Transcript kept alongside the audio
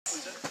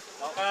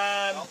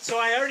So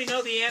I already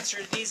know the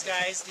answer to these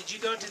guys. Did you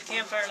go to the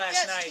campfire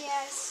last night?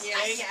 Yes.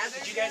 Okay.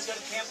 Did you guys go to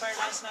the campfire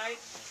last night?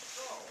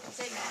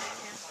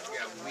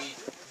 Yeah, we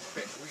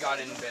got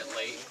in a bit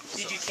late.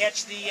 Did you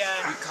catch the...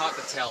 we caught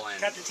the tail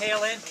end. Caught the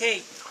tail end?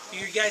 Okay.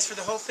 You guys for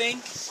the whole thing?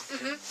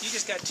 Mm-hmm. You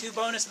just got 2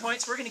 bonus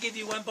points. We're going to give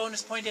you 1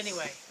 bonus point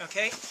anyway,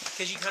 okay?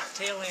 Because you caught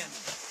the tail end.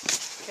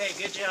 Okay,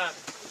 good job.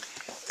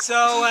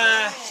 So,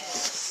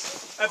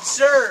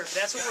 observe.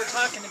 That's what we're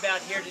talking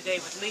about here today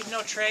with Leave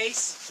No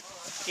Trace.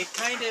 It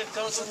kind of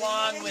goes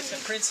along with the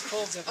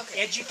principles of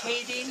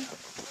educating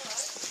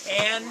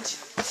and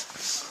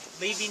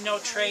leaving no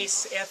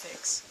trace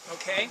ethics,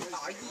 okay?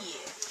 Oh,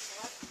 yeah.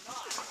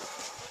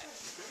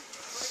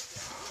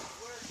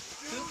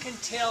 Who can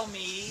tell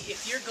me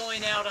if you're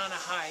going out on a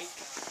hike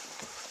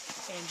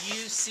and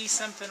you see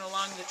something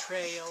along the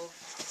trail,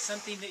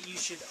 something that you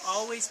should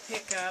always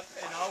pick up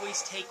and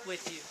always take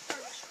with you?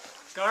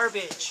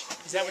 Garbage.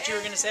 Is that what you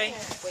were going to say?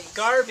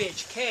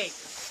 Garbage. Okay.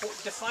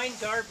 Define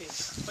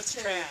garbage. What's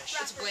trash?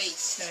 It's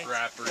waste. Okay.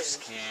 Wrappers,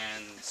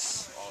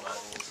 cans, all that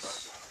old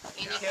stuff.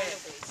 Okay.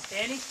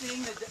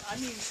 Anything that, I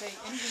mean, say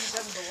anything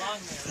that doesn't belong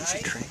there,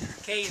 right?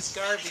 Okay, it's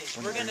garbage.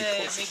 We're going to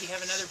maybe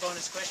have another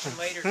bonus question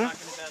later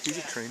talking about that.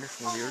 He's a trainer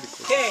from the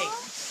article. Okay.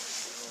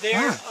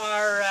 There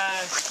are,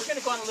 we're going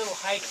to go on a little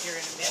hike here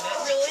in a minute.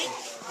 Really?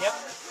 Yep.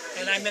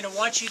 And I'm going to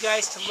want you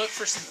guys to look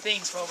for some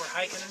things while we're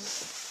hiking.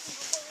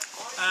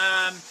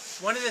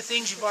 One of the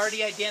things you've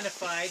already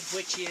identified,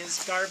 which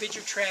is garbage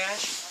or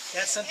trash.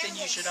 That's something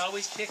you should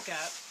always pick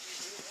up.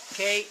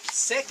 Okay,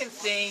 second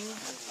thing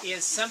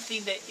is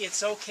something that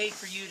it's okay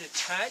for you to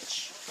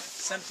touch,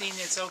 something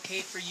that's okay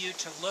for you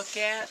to look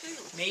at,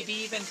 maybe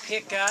even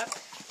pick up,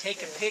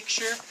 take a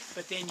picture,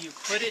 but then you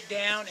put it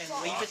down and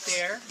leave it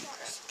there.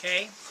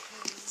 Okay.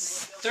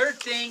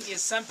 Third thing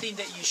is something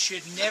that you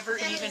should never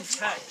even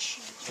touch.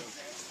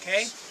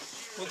 Okay.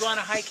 We'll go on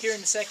a hike here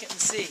in a second and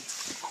see.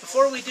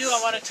 Before we do, I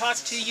want to talk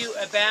to you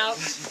about,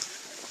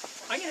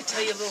 I'm going to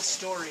tell you a little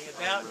story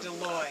about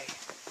Deloy.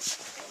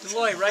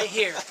 Deloy, right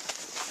here.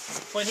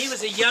 When he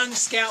was a young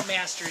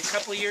scoutmaster a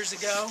couple of years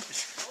ago,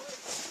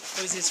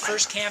 it was his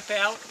first camp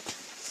out.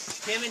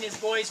 Him and his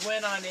boys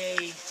went on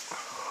a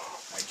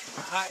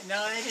hike.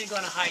 No, they didn't go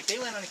on a hike. They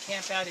went on a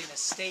camp out in a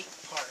state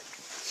park.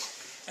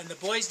 And the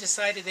boys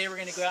decided they were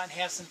going to go out and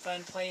have some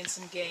fun playing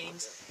some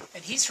games.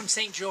 And he's from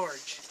St.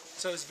 George.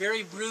 So it was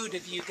very rude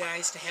of you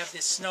guys to have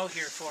this snow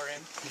here for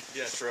him.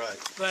 Yeah, that's right.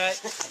 But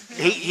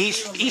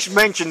he's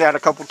mentioned that a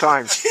couple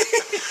times.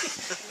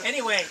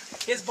 Anyway,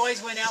 his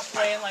boys went out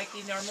playing like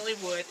they normally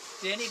would.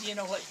 Do any of you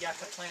know what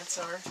yucca plants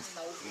are?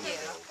 No.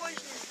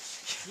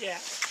 Yeah,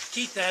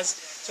 Keith does.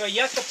 So a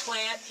yucca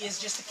plant is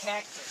just a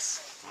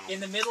cactus.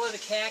 In the middle of the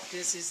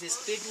cactus is this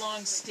big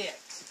long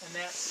stick, and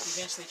that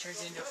eventually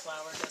turns into a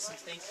flower, does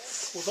something.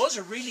 Well, those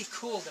are really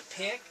cool to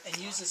pick and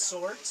use as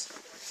swords.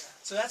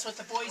 So that's what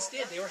the boys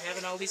did. They were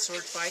having all these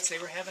sword fights. They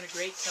were having a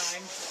great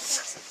time.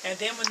 And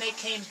then when they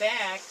came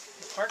back,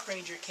 the park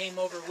ranger came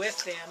over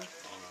with them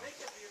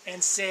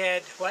and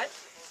said, what?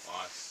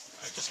 I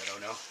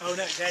don't know. Oh,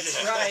 no, that's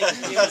right.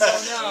 It was,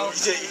 oh, no.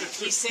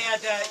 He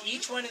said,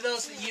 each one of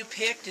those that you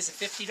picked is a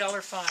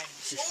 $50 fine.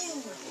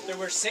 There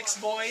were 6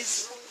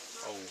 boys,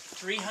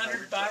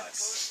 $300.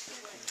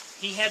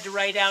 He had to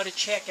write out a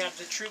check out of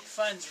the troop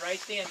funds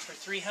right then for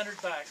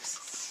 $300.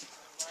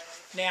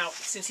 Now,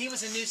 since he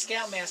was a new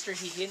scoutmaster,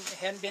 he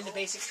hadn't been to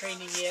basic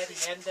training yet. He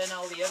hadn't done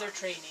all the other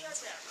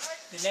trainings.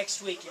 The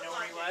next week, you know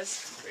where he was?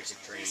 Basic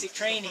training. Basic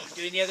training,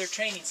 doing the other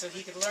training, so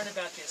he could learn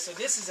about this. So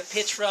this is a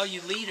pitch for all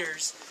you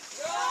leaders.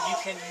 You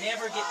can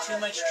never get too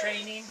much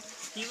training.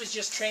 He was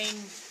just trained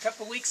a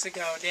couple weeks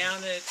ago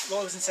down at,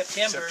 well, it was in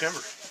September.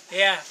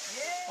 Yeah.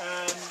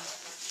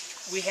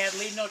 We had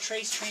Leave No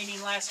Trace training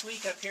last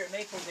week up here at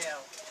Maple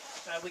Dell.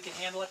 We could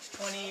handle up to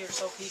 20 or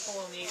so people,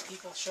 and the 8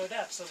 people showed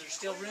up. So there's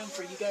still room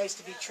for you guys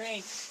to be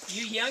trained.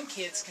 You young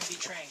kids can be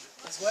trained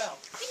as well.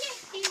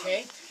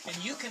 Okay? And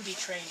you can be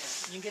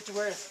trainers. You can get to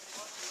wear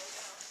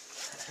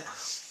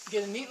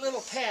get a neat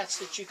little patch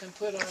that you can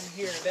put on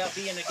here about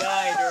being a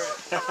guide or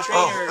a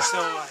trainer or so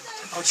on.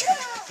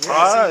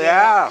 Oh,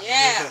 yeah.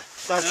 Yeah.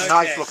 That's a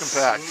nice looking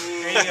patch.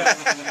 There you go.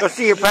 Let's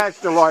see your patch,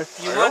 Deloy.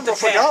 You want the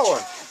patch. That one.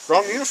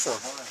 From uniform.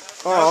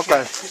 Oh,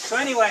 okay. So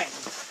anyway,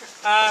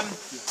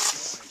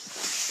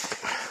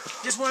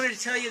 just wanted to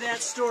tell you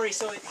that story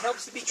so it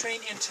helps to be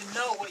trained and to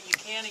know what you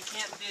can and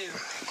can't do.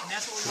 And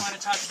that's what we want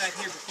to talk about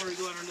here before we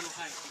go on our little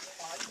hike.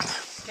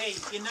 Okay,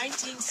 in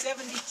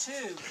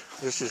 1972,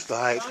 this is the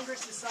hike.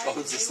 Congress decided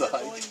they were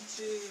going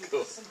to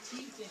put some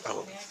teeth into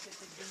an act that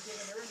had been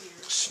given earlier.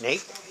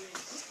 Snake?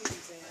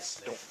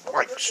 Don't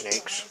like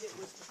snakes. It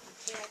was to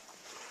protect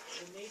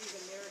the Native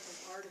American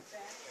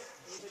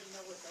artifacts. Anybody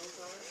know what those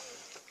are?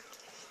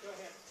 Go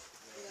ahead.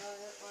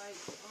 Like,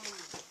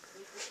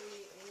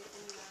 basically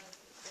anything that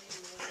they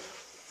know that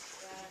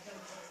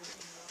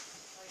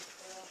like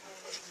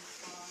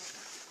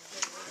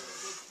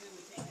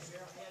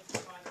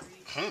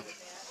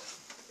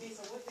Okay,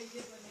 so what they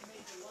did when they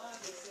made the law,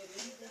 they said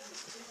anything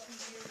that's 50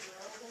 years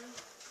or older,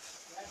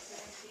 that's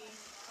 17,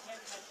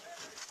 can't touch it.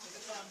 If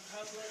it's on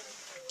public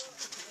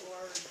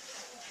or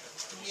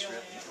deal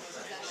animals.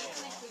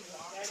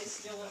 That is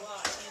still a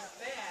law. In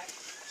fact,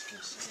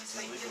 since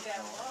they did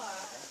that law,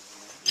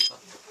 it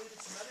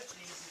included some other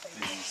things that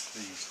they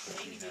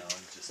maybe didn't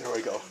There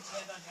we go.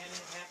 intend on having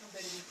it happen,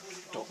 but it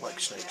included Don't old like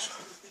wine snakes. caps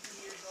that were 50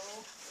 years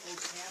old, old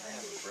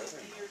cabins that were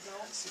 50 years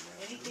old,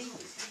 anything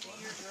that was 50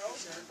 years or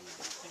older.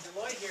 And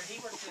Deloitte here, he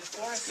worked for the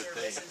Forest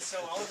Service, and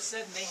so all of a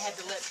sudden they had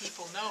to let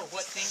people know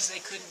what things they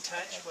couldn't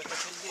touch, what they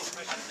couldn't do.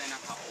 How did they know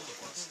how old it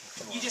was?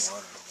 You just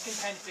can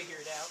kind of figure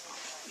it out.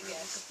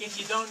 If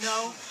you don't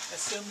know,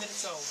 assume that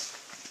it's old.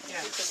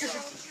 Yeah.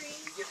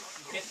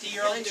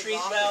 50-year-old trees.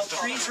 Well,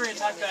 trees we're going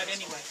to talk about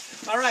anyway.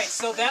 All right,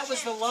 so that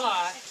was the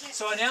law.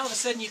 So now all of a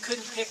sudden you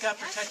couldn't pick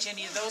up or touch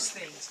any of those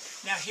things.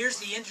 Now here's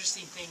the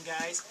interesting thing,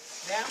 guys.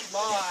 That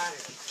law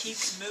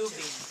keeps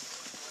moving.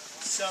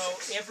 So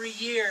every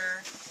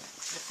year,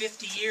 the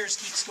 50 years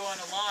keeps going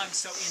along.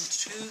 So in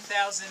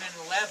 2011,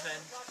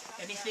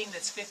 anything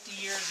that's 50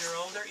 years or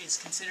older is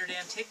considered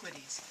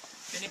antiquities.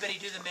 Anybody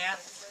do the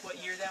math? What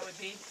year that would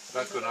be?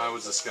 Back when I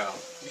was a scout.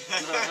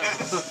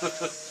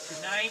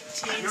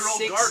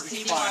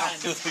 1961.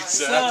 Exactly.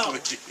 So,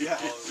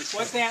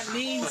 what that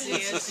means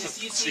is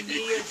you see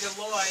me or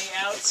Deloitte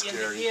out in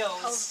the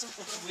hills,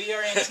 we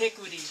are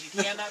antiquities. You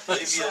cannot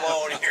pick us up.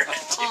 alone here.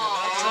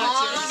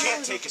 You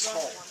Can't take us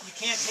home. You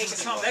can't take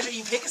us home.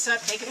 You can pick us up,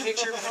 take a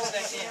picture, and hold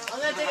that down.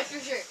 I'm gonna take a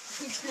picture.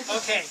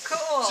 Okay,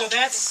 Cool. so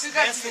that's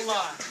the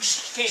law.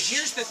 Okay,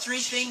 here's the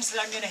three things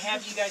that I'm going to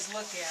have you guys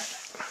look at.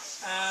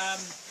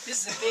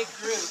 This is a big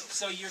group,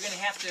 so you're going to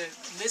have to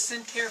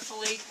listen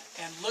carefully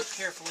and look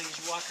carefully as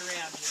you walk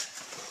around here.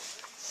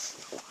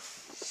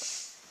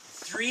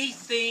 Three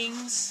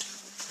things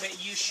that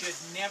you should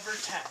never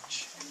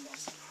touch.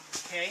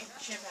 Okay?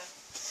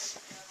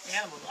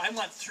 Animals. I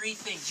want three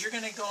things. You're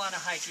going to go on a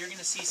hike. You're going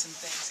to see some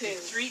things. Okay,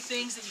 three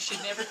things that you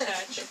should never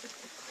touch.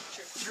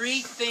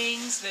 Three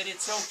things that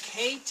it's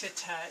okay to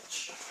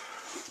touch.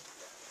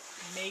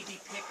 Maybe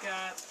pick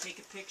up, take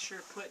a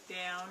picture, put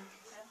down.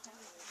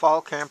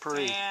 Fall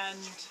camperee. And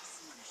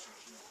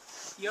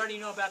you already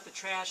know about the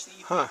trash that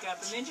you pick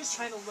up. And then just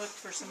try to look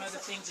for some other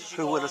things as you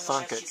Who go would along. have I'll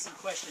thunk ask it? you some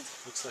questions.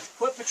 Like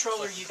What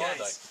patrol are you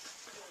guys?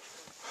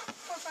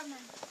 459.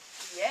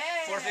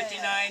 Yeah.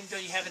 459. Do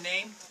you have a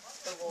name?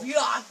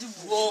 Yeah.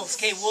 Wolves.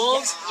 Okay,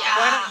 wolves.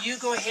 Why don't you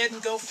go ahead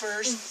and go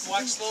first?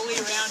 Walk slowly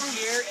around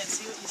here and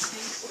see what you see.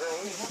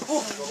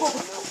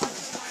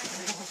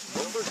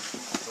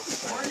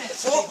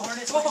 Hornets. Okay,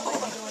 hornets. We're going to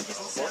go in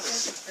just a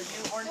second. Are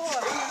you hornets?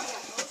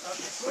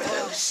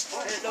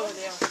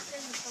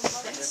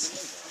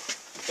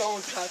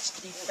 Don't touch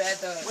the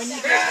feathers. When you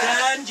get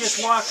done,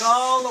 just walk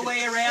all the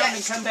way around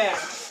and come back.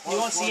 You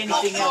won't see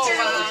anything else.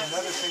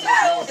 Another thing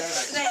we're doing there that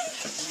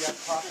we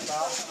have talked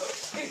about.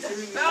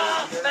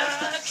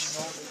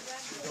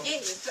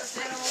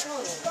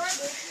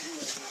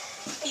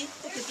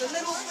 It's a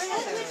little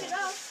feather.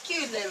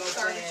 Cute little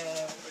feather.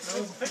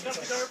 Pick up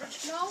the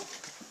garbage? No.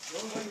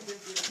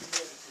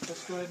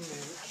 Let's go ahead and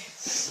move it.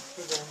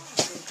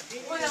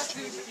 What else do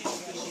you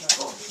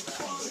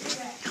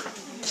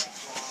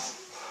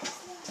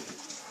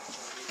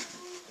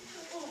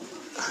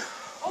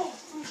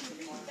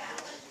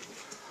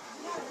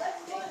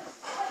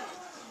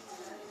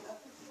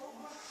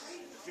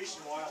Fish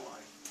and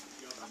Wildlife.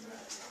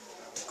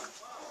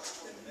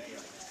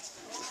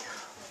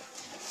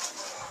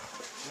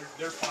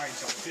 They're fine.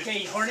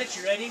 Okay, Hornet,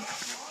 you ready?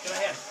 Go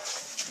ahead.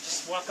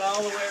 Just walk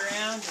all the way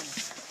around, and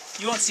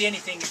you won't see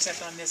anything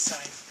except on this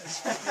side.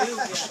 Ooh,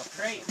 yeah,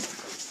 great.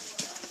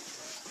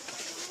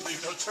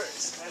 Leave no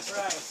trace. That's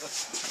right.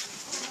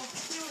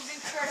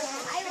 I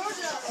wrote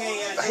it up.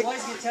 Okay,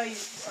 Deloitte's going to tell you,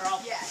 or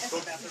I'll...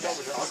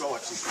 I'll go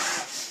watch these.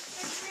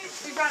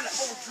 We found an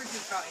old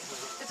drinking fountain.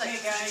 It's Okay,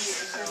 like guys,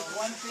 there's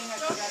one thing I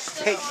forgot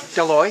to Hey,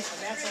 tell, Deloitte,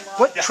 and that's a lot.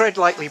 what tread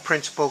lightly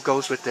principle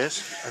goes with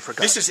this? I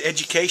forgot. This is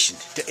education,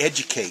 to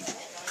educate.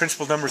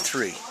 Principle number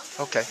 3.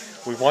 Okay.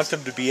 We want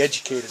them to be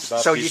educated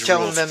about So these you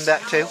telling rules. them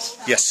that too?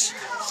 Yes.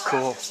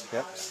 Cool.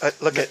 Yep.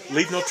 Look at,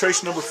 Leave no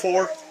trace number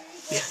 4.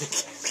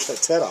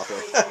 Cut that off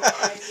there.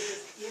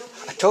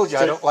 I told you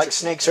I don't like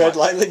snakes Tread much.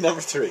 lightly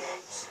number 3.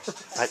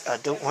 I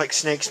don't like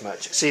snakes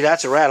much. See,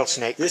 that's a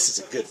rattlesnake. This is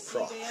a good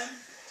prop.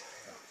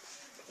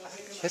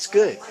 That's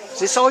good. Is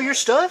this all your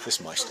stuff? This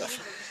is my stuff.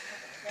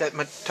 That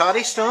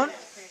Matati stone?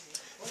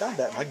 Found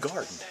that in my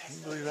garden. Can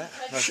you believe that?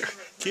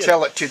 Kid.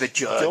 Tell it to the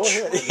judge. Go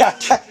ahead.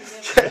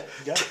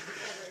 Yeah.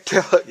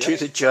 Tell it to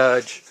the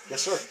judge.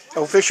 Yes, sir.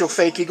 Official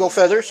fake eagle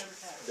feathers?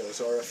 Those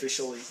are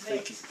officially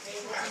fakey.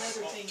 Okay,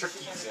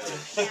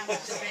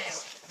 what's another thing?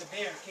 The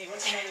bear. Okay,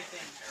 what's another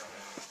thing?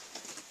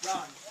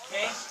 Wrong.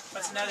 Okay,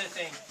 what's another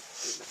thing?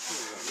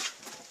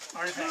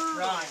 Artifact.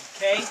 Wrong.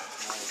 Okay.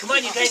 Come on,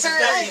 you guys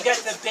have got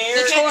the bear.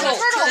 The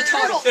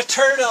turtle. The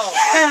turtle.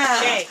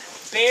 Okay.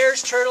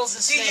 Bears, turtles,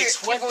 and snakes.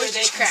 What were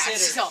they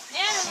considered?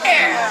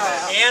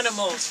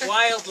 Animals,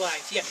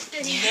 wildlife. Yeah.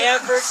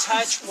 Never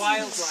touch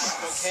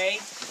wildlife, okay?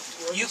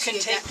 You can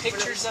take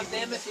pictures of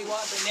them if you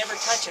want, but never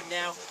touch them.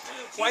 Now,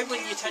 why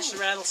wouldn't you touch the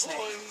rattlesnake?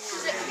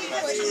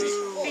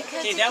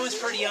 Okay, that was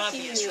pretty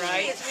obvious,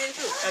 right?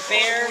 A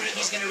bear,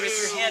 he's going to rip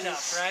your head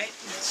off, right?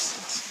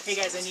 Hey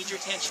guys, I need your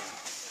attention.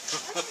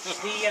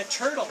 The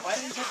turtle, why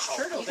didn't you touch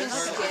the turtle? They're not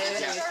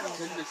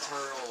Couldn't the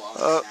turtle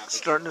Oh,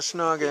 starting to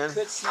snow again.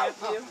 could snap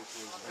you.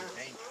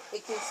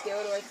 It can scale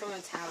it away from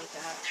its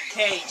habitat.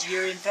 Okay,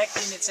 you're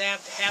infecting its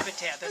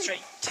habitat. That's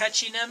right.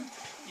 Touching them,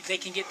 they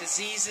can get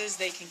diseases,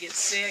 they can get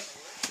sick,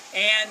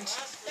 and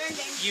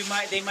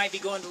they might be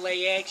going to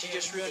lay eggs. You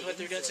just ruined what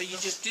they're doing. So you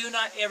just do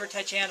not ever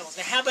touch animals.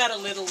 Now, how about a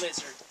little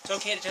lizard? It's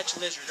okay to touch a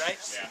lizard, right?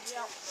 Yeah.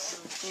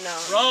 No.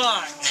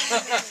 Wrong.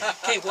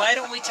 Okay, why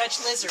don't we touch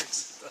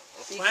lizards?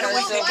 Why don't we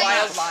Because pick of them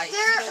up? wildlife.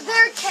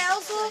 Their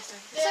tails will,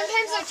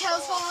 sometimes their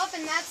tails fall off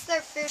and that's their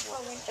food for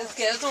winter. It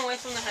scares them away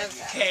from the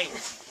habitat. Okay.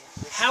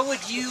 How would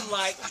you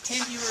like,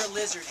 pretend you were a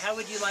lizard, how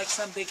would you like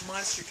some big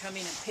monster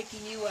coming and picking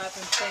you up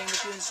and playing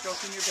with you and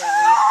stroking your belly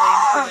and playing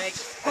with your legs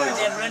and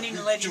then running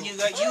and letting you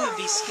go? You would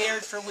be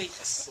scared for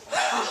weeks.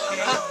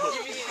 Okay?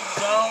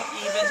 Don't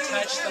even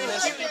touch the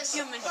lizard.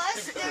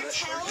 Plus their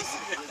tails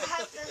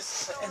have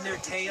this. And their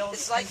tails.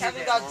 It's like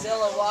having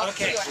Godzilla walk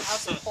Okay. to your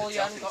house and pull you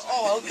out and go,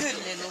 oh, good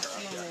little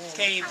human.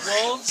 Okay,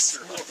 wolves,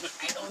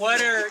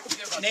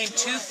 name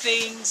 2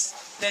 things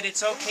that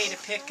it's okay to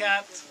pick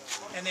up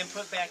and then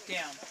put back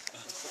down.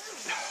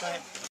 Go ahead.